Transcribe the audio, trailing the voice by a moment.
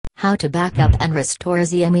How to backup and restore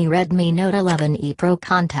XIAOMI Redmi Note 11e Pro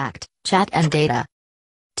contact, chat and data.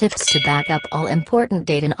 Tips to backup all important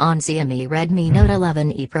data on XIAOMI Redmi Note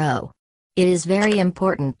 11e Pro. It is very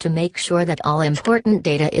important to make sure that all important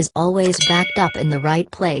data is always backed up in the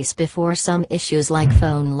right place before some issues like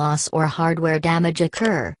phone loss or hardware damage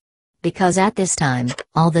occur. Because at this time,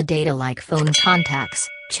 all the data like phone contacts,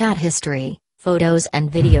 chat history, photos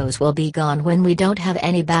and videos will be gone when we don't have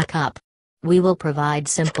any backup. We will provide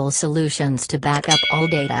simple solutions to back up all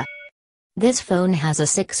data. This phone has a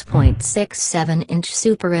 6.67-inch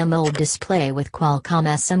Super AMOLED display with Qualcomm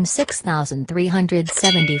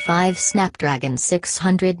SM6375 Snapdragon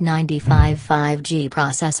 695 5G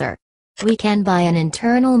processor. We can buy an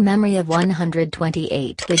internal memory of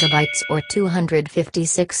 128GB or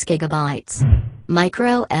 256GB.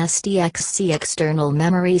 MicroSDXC external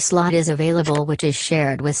memory slot is available, which is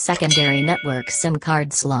shared with secondary network SIM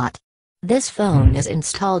card slot. This phone is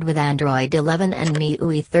installed with Android 11 and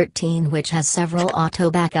MIUI 13, which has several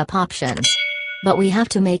auto backup options. But we have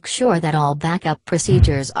to make sure that all backup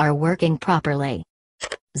procedures are working properly.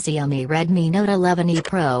 XIAOMI Redmi Note 11e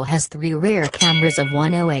Pro has 3 rear cameras of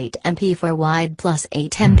 108MP for wide plus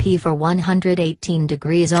 8MP for 118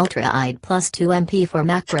 degrees ultra-wide plus 2MP for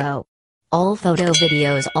macro. All photo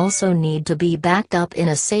videos also need to be backed up in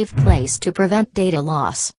a safe place to prevent data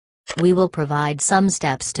loss. We will provide some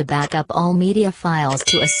steps to back up all media files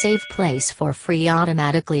to a safe place for free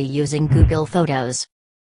automatically using Google Photos.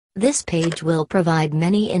 This page will provide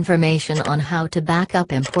many information on how to back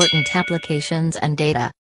up important applications and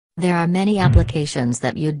data. There are many applications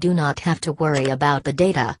that you do not have to worry about the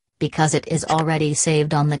data, because it is already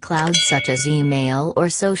saved on the cloud, such as email or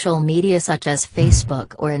social media such as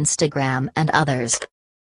Facebook or Instagram and others.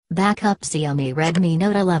 Backup XIAOMI Redmi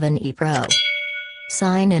Note 11e Pro.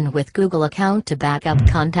 Sign in with Google account to backup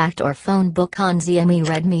contact or phone book on XIAOMI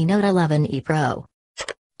Redmi Note 11e Pro.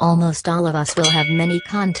 Almost all of us will have many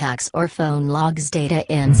contacts or phone logs data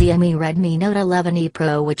in XIAOMI Redmi Note 11e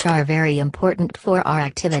Pro, which are very important for our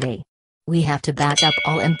activity. We have to back up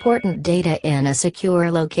all important data in a secure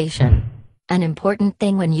location. An important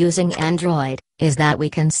thing when using Android is that we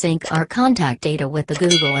can sync our contact data with the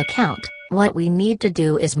Google account. What we need to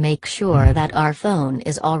do is make sure that our phone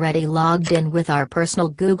is already logged in with our personal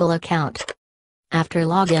Google account. After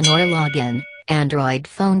login or login, Android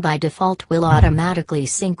phone by default will automatically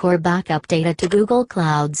sync or backup data to Google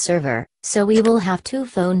Cloud Server, so we will have 2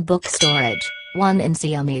 phone book storage, one in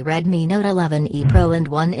XIAOMI Redmi Note 11e Pro and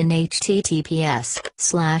one in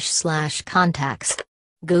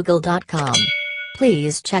https://contacts.google.com.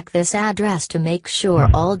 Please check this address to make sure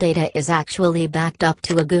all data is actually backed up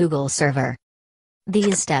to a Google server.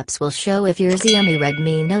 These steps will show if your XIAOMI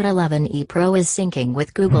Redmi Note 11e Pro is syncing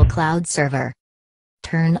with Google Cloud Server.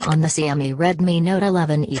 Turn on the XIAOMI Redmi Note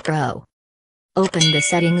 11e Pro. Open the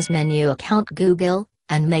settings menu, account Google,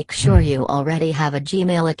 and make sure you already have a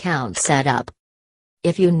Gmail account set up.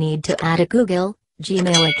 If you need to add a Google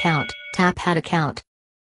Gmail account, tap Add Account.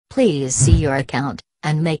 Please see your account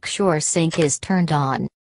and make sure sync is turned on.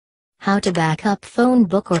 How to back up phone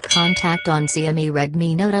book or contact on XIAOMI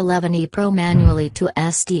Redmi Note 11e Pro manually to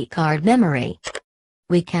SD card memory.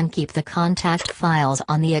 We can keep the contact files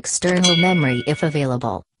on the external memory if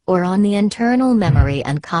available, or on the internal memory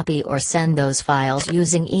and copy or send those files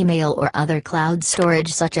using email or other cloud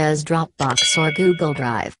storage such as Dropbox or Google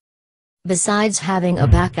Drive. Besides having a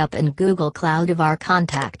backup in Google Cloud of our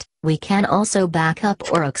contact, we can also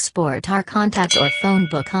backup or export our contact or phone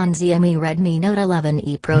book on XIAOMI Redmi Note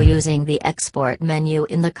 11e Pro using the export menu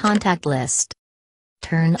in the contact list.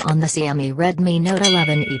 Turn on the XIAOMI Redmi Note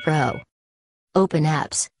 11e Pro. Open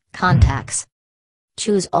Apps, Contacts.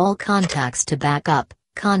 Choose all contacts to backup,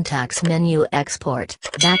 Contacts menu, Export,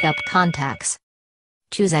 Backup Contacts.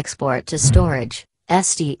 Choose Export to Storage,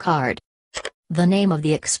 SD card. The name of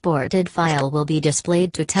the exported file will be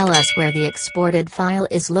displayed to tell us where the exported file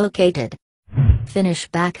is located. Finish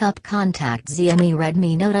backup contact XIAOMI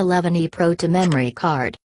Redmi Note 11e Pro to memory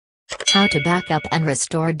card. How to backup and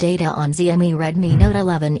restore data on XIAOMI Redmi Note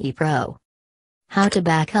 11e Pro. How to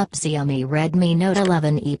backup XIAOMI Redmi Note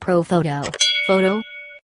 11e Pro photo.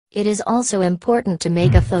 It is also important to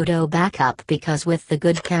make a photo backup because with the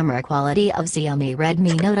good camera quality of XIAOMI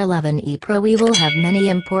Redmi Note 11e Pro we will have many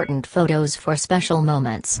important photos for special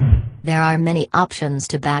moments. There are many options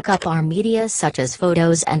to back up our media such as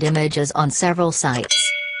photos and images on several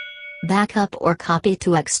sites. Backup or copy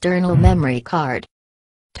to external memory card.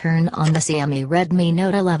 Turn on the XIAOMI Redmi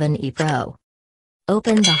Note 11e Pro.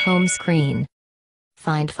 Open the home screen.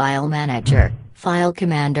 Find File Manager, File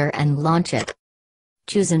Commander and launch it.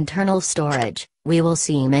 Choose internal storage. We will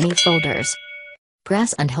see many folders.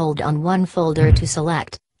 Press and hold on one folder to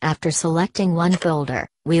select. After selecting one folder,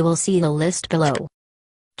 we will see the list below.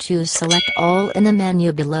 Choose Select All in the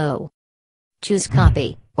menu below. Choose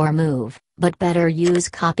Copy, or Move, but better use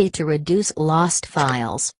Copy to reduce lost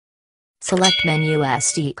files. Select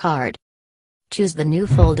MIUI card. Choose the new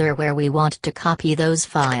folder where we want to copy those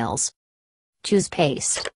files. Choose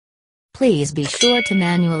Paste. Please be sure to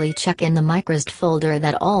manually check in the MicroSD folder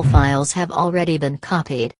that all files have already been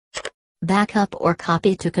copied. Backup or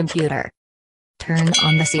copy to computer. Turn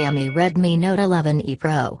on the XIAOMI Redmi Note 11e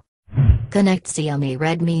Pro. Connect XIAOMI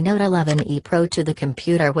Redmi Note 11e Pro to the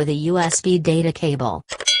computer with a USB data cable.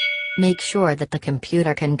 Make sure that the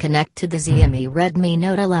computer can connect to the XIAOMI Redmi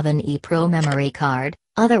Note 11e Pro memory card,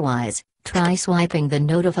 otherwise, try swiping the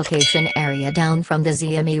notification area down from the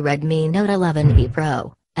XIAOMI Redmi Note 11e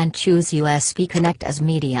Pro, and choose USB Connect as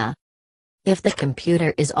media. If the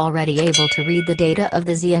computer is already able to read the data of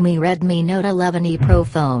the XIAOMI Redmi Note 11e Pro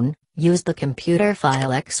phone, use the Computer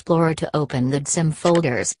File Explorer to open the XIM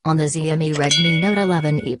folders on the XIAOMI Redmi Note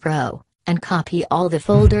 11e Pro, and copy all the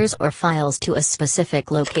folders or files to a specific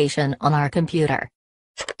location on our computer.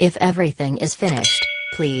 If everything is finished,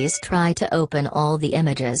 please try to open all the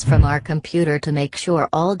images from our computer to make sure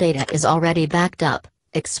all data is already backed up,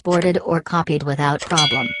 exported or copied without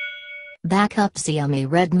problem. Backup XIAOMI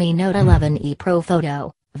Redmi Note 11e Pro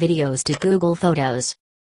photo, videos to Google Photos.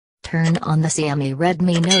 Turn on the XIAOMI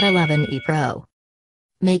Redmi Note 11e Pro.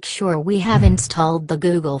 Make sure we have installed the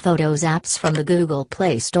Google Photos apps from the Google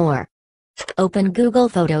Play Store. Open Google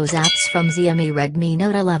Photos apps from XIAOMI Redmi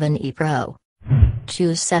Note 11e Pro.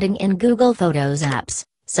 Choose Setting in Google Photos apps,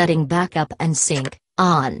 Setting Backup and Sync,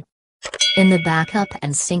 on. In the Backup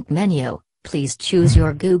and Sync menu, please choose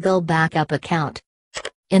your Google Backup account.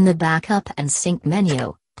 In the Backup and Sync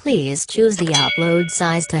menu, please choose the upload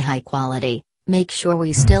size to high quality, make sure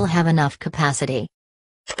we still have enough capacity.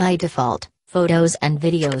 By default, photos and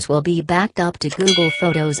videos will be backed up to Google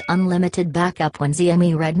Photos Unlimited Backup when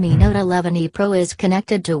XIAOMI Redmi Note 11e Pro is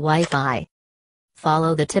connected to Wi-Fi.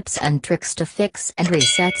 Follow the tips and tricks to fix and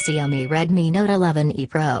reset XIAOMI Redmi Note 11e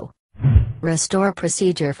Pro. Restore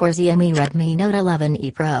procedure for XIAOMI Redmi Note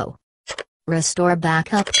 11e Pro. Restore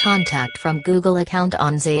backup contact from Google account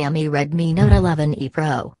on XIAOMI Redmi Note 11e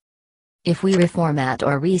Pro. If we reformat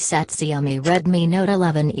or reset XIAOMI Redmi Note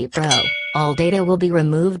 11e Pro, all data will be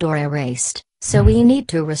removed or erased, so we need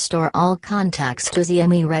to restore all contacts to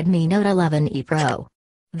XIAOMI Redmi Note 11e Pro.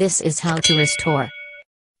 This is how to restore.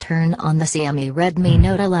 Turn on the XIAOMI Redmi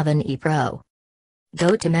Note 11e Pro.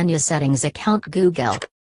 Go to Menu Settings Account Google.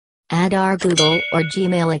 Add our Google or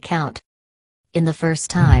Gmail account. In the first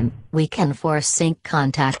time, we can force sync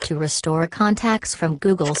contact to restore contacts from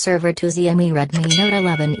Google server to XIAOMI Redmi Note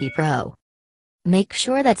 11e Pro. Make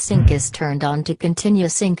sure that sync is turned on to continue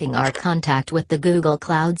syncing our contact with the Google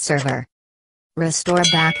Cloud server. Restore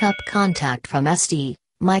backup contact from SD,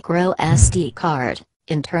 MicroSD card,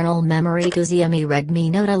 internal memory to XIAOMI Redmi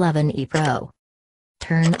Note 11e Pro.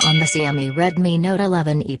 Turn on the XIAOMI Redmi Note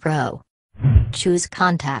 11e Pro. Choose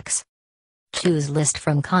Contacts. Choose List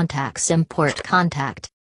from Contacts, Import Contact.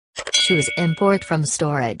 Choose Import from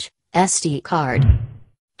Storage, SD card.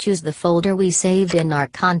 Choose the folder we saved in our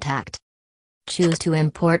contact. Choose to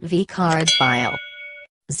import vCard file.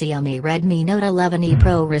 XIAOMI Redmi Note 11e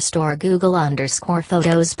Pro Restore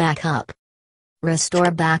Google_Photos Backup.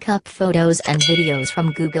 Restore backup photos and videos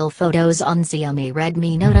from Google Photos on XIAOMI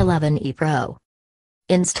Redmi Note 11e Pro.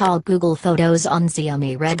 Install Google Photos on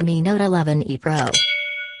XIAOMI Redmi Note 11e Pro.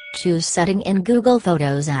 Choose Setting in Google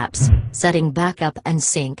Photos apps, Setting Backup and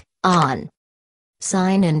Sync, on.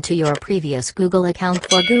 Sign in to your previous Google account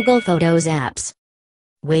for Google Photos apps.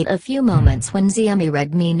 Wait a few moments when XIAOMI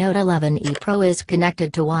Redmi Note 11e Pro is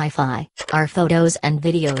connected to Wi-Fi, our photos and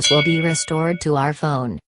videos will be restored to our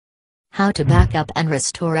phone. How to backup and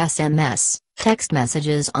restore SMS, text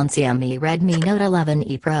messages on XIAOMI Redmi Note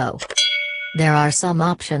 11e Pro. There are some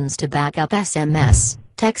options to backup SMS,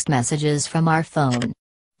 text messages from our phone.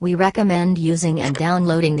 We recommend using and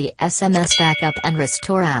downloading the SMS Backup and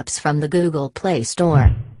Restore apps from the Google Play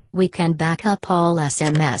Store. We can back up all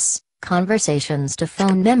SMS, conversations to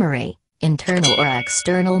phone memory, internal or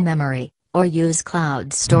external memory, or use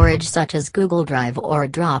cloud storage such as Google Drive or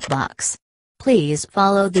Dropbox. Please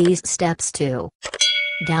follow these steps too.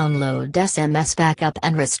 Download SMS Backup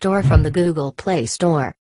and Restore from the Google Play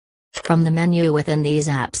Store. From the menu within these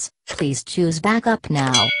apps, please choose Backup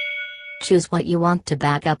Now. Choose what you want to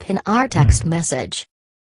back up in our text message.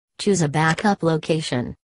 Choose a backup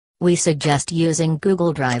location. We suggest using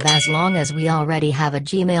Google Drive as long as we already have a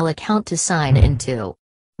Gmail account to sign into.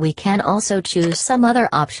 We can also choose some other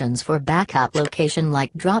options for backup location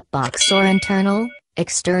like Dropbox or internal,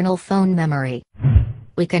 external phone memory.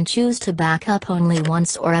 We can choose to backup only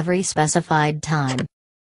once or every specified time.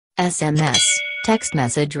 SMS, text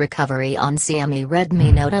message recovery on XIAOMI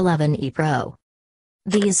Redmi Note 11e Pro.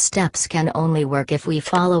 These steps can only work if we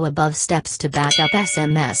follow above steps to backup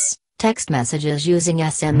SMS, text messages using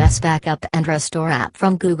SMS Backup and Restore app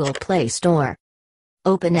from Google Play Store.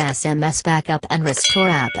 Open SMS Backup and Restore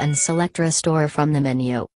app and select Restore from the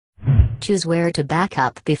menu. Choose where to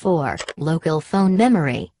backup before, local phone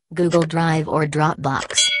memory, Google Drive or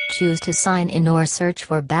Dropbox. Choose to sign in or search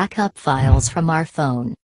for backup files from our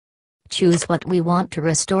phone. Choose what we want to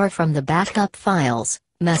restore from the backup files,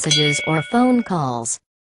 messages or phone calls.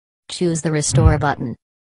 Choose the Restore button.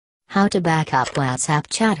 How to backup WhatsApp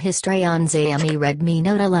chat history on XIAOMI Redmi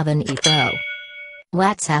Note 11e Pro.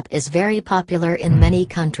 WhatsApp is very popular in many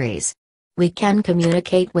countries. We can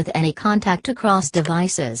communicate with any contact across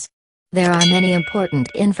devices. There are many important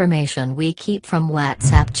information we keep from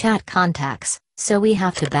WhatsApp chat contacts, so we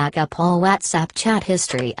have to back up all WhatsApp chat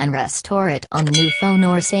history and restore it on new phone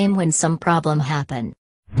or same when some problem happen.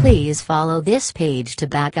 Please follow this page to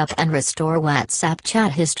backup and restore WhatsApp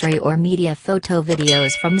chat history or media photo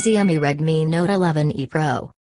videos from XIAOMI Redmi Note 11e Pro.